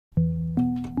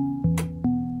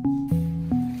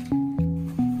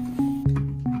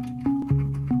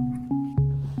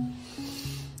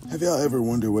Have y'all ever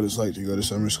wondered what it's like to go to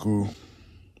summer school?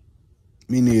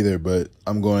 Me neither, but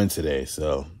I'm going today,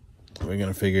 so we're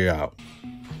gonna figure it out.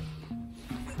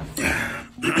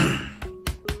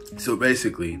 So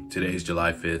basically, today's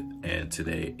July 5th, and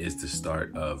today is the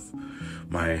start of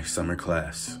my summer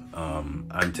class.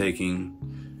 I'm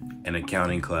taking an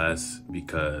accounting class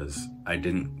because I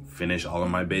didn't finish all of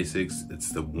my basics.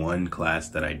 It's the one class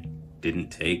that I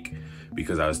didn't take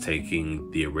because I was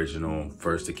taking the original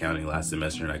first accounting last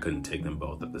semester and I couldn't take them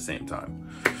both at the same time.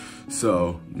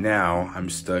 So now I'm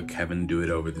stuck having to do it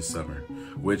over the summer,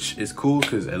 which is cool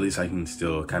because at least I can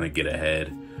still kind of get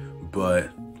ahead, but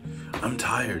I'm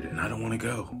tired and I don't want to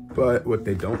go. But what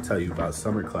they don't tell you about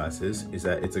summer classes is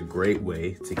that it's a great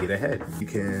way to get ahead. You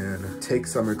can take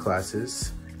summer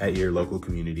classes at your local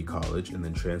community college and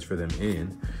then transfer them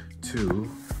in to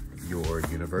your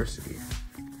university.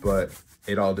 But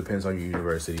it all depends on your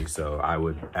university, so I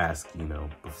would ask,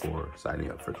 before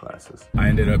signing up for classes. I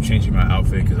ended up changing my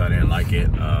outfit because I didn't like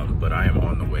it, but I am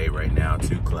on the way right now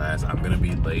to class. I'm gonna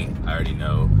be late, I already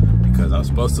know, because I was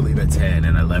supposed to leave at 10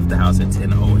 and I left the house at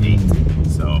 10:08.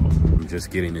 So I'm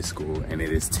just getting to school and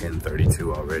it is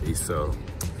 10:32 already, so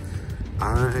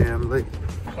I am late.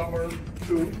 Summer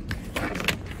 2.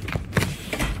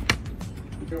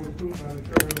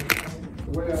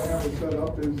 The way I have it set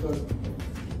up is that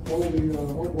all the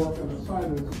homework and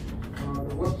assignments on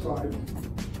the website.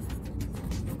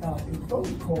 Now, if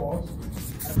those costs.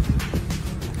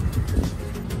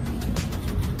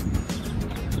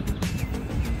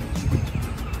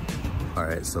 All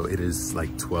right, so it is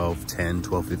like 12:10,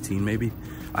 12:15 maybe.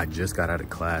 I just got out of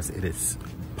class. It is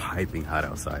piping hot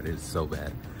outside. It is so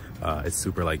bad. It's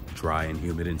super like dry and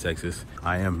humid in Texas.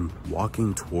 I am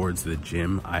walking towards the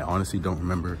gym. I honestly don't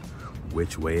remember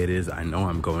which way it is. I know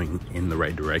I'm going in the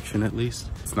right direction at least.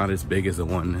 It's not as big as the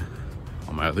one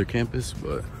on my other campus,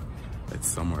 but it's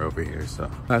somewhere over here. So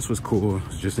class was cool.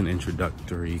 It's just an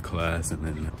introductory class and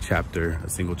then a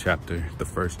single chapter, the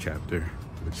first chapter,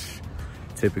 which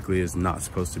typically is not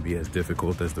supposed to be as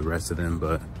difficult as the rest of them,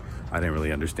 but I didn't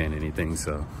really understand anything.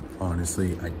 So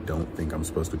honestly, I don't think I'm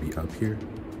supposed to be up here,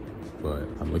 but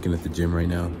I'm looking at the gym right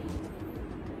now.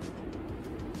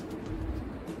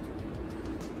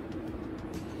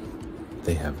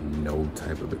 They have no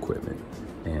type of equipment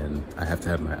and I have to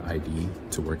have my ID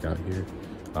to work out here.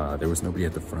 There was nobody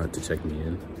at the front to check me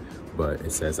in, but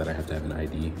it says that I have to have an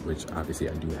ID, which obviously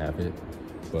I do have it,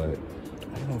 but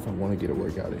I don't know if I want to get a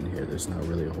workout in here. There's not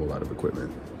really a whole lot of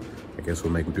equipment. I guess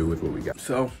we'll make do with what we got.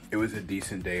 So it was a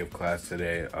decent day of class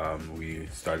today. We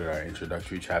started our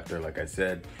introductory chapter, like I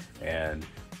said, and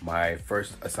my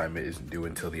first assignment isn't due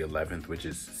until the 11th, which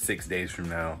is 6 days from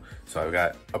now. So I've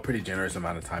got a pretty generous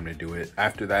amount of time to do it.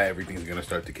 After that, everything's gonna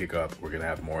start to kick up. We're gonna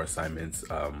have more assignments,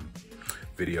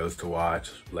 videos to watch,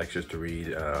 lectures to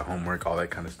read, homework, all that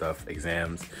kind of stuff,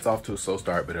 exams. It's off to a slow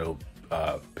start, but it'll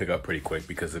pick up pretty quick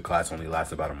because the class only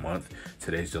lasts about a month.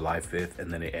 Today's July 5th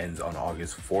and then it ends on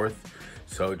August 4th.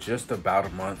 So just about a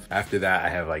month. After that, I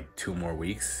have like 2 more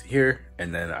weeks here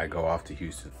and then I go off to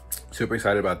Houston. Super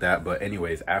excited about that. But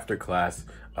anyways, after class,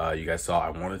 you guys saw I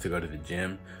wanted to go to the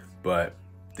gym, but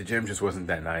the gym just wasn't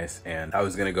that nice. And I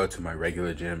was gonna go to my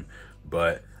regular gym,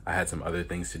 but I had some other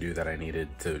things to do that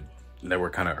that were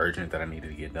kind of urgent that I needed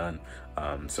to get done.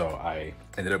 So I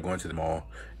ended up going to the mall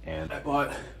and I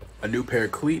bought a new pair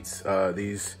of cleats.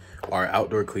 These are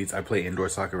outdoor cleats. I play indoor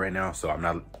soccer right now, so I'm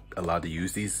not allowed to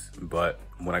use these, but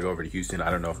when I go over to Houston, I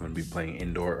don't know if I'm gonna be playing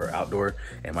indoor or outdoor,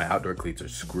 and my outdoor cleats are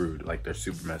screwed, like they're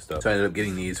super messed up. So I ended up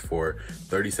getting these for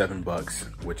 37 bucks,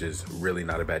 which is really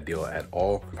not a bad deal at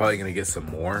all. I'm probably gonna get some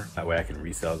more, that way I can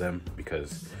resell them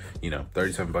because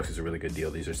 37 bucks is a really good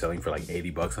deal. These are selling for like 80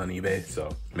 bucks on eBay,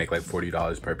 so make like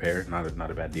 $40 per pair.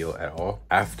 Not a bad deal at all.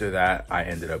 After that, I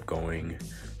ended up going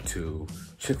to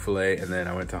Chick-fil-A and then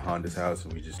I went to Honda's house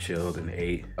and we just chilled and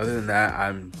ate. Other than that,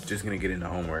 I'm just gonna get into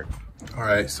homework. All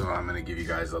right, so I'm gonna give you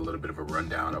guys a little bit of a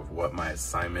rundown of what my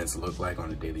assignments look like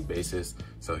on a daily basis.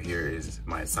 So here is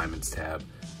my assignments tab.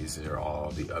 These are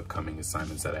all the upcoming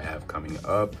assignments that I have coming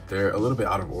up. They're a little bit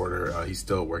out of order. He's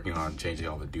still working on changing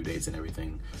all the due dates and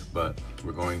everything, but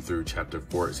we're going through chapter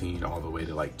 14 all the way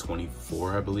to like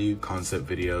 24, I believe. Concept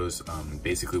videos.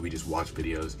 Basically, we just watch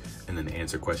videos and then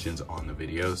answer questions on the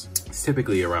videos. It's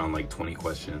typically around like 20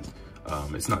 questions.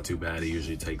 It's not too bad. It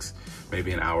usually takes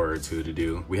maybe an hour or 2 to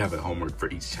do. We have a homework for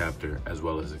each chapter as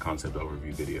well as a concept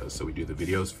overview video. So we do the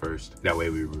videos first. That way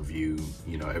we review,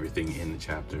 everything in the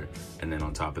chapter. And then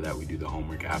on top of that, we do the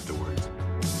homework afterwards.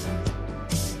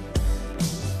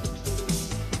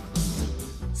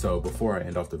 So before I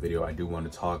end off the video, I do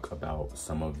want to talk about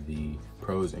some of the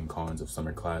pros and cons of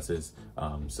summer classes.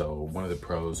 So one of the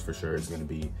pros for sure is going to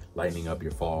be lightening up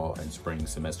your fall and spring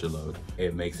semester load.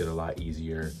 It makes it a lot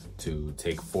easier to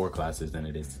take 4 classes than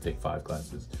it is to take 5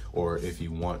 classes. Or if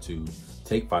you want to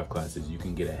take 5 classes, you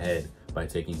can get ahead by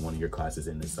taking one of your classes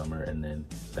in the summer, and then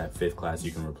that 5th class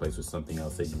you can replace with something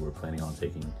else that you were planning on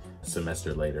taking a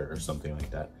semester later or something like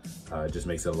that. It just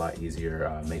makes it a lot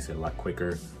easier, makes it a lot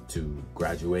quicker to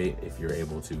graduate if you're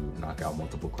able to knock out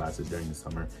multiple classes during the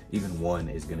summer. Even one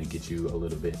is going to get you a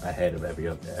little bit ahead of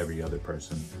every other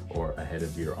person, or ahead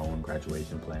of your own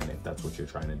graduation plan if that's what you're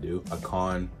trying to do. A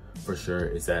con for sure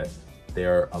is that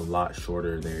they're a lot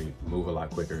shorter, they move a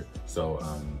lot quicker. So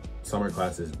summer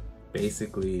classes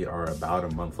basically are about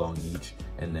a month long each,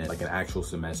 and then like an actual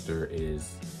semester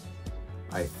is,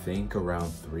 I think, around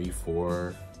 3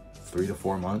 to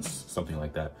 4 months, something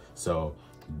like that. So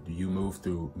you move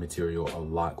through material a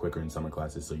lot quicker in summer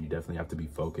classes, so you definitely have to be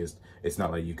focused. It's not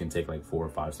like you can take like 4 or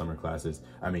 5 summer classes.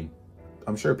 I mean,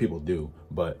 I'm sure people do,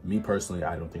 but me personally,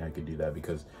 I don't think I could do that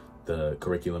because the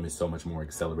curriculum is so much more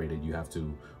accelerated. You have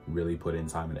to really put in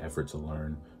time and effort to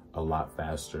learn a lot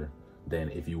faster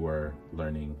than if you were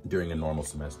learning during a normal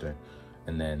semester.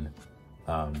 And then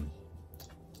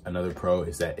another pro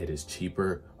is that it is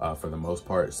cheaper. For the most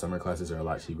part, summer classes are a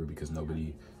lot cheaper because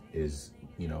nobody is,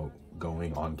 you know,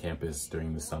 going on campus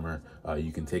during the summer.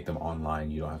 You can take them online.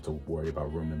 You don't have to worry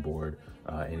about room and board,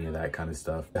 any of that kind of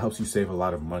stuff. It helps you save a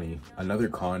lot of money. Another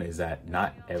con is that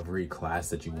not every class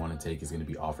that you want to take is going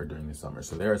to be offered during the summer.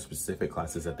 So there are specific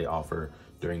classes that they offer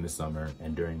during the summer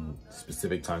and during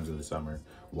specific times of the summer.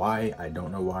 Why? I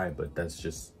don't know why, but that's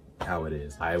just how it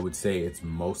is. I would say it's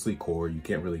mostly core. You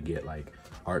can't really get like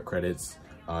art credits.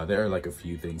 There are like a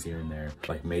few things here and there,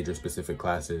 like major specific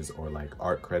classes or like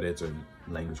art credits or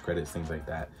language credits, things like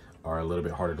that are a little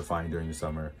bit harder to find during the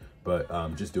summer. But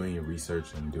just doing your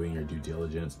research and doing your due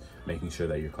diligence, making sure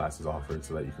that your class is offered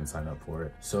so that you can sign up for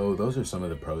it. So those are some of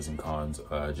the pros and cons,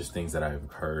 just things that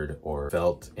I've heard or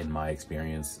felt in my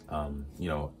experience, you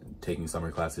know, taking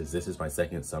summer classes. This is my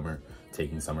 2nd summer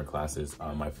taking summer classes.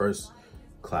 My first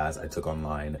class I took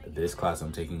online. This class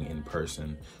I'm taking in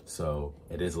person, so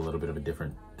it is a little bit of a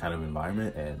different kind of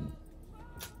environment. And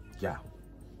yeah,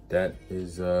 that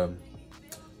is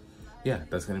yeah,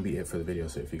 that's gonna be it for the video.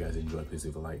 So if you guys enjoyed, please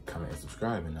leave a like, comment, and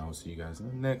subscribe, and I will see you guys in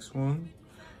the next one.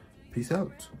 Peace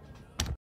out.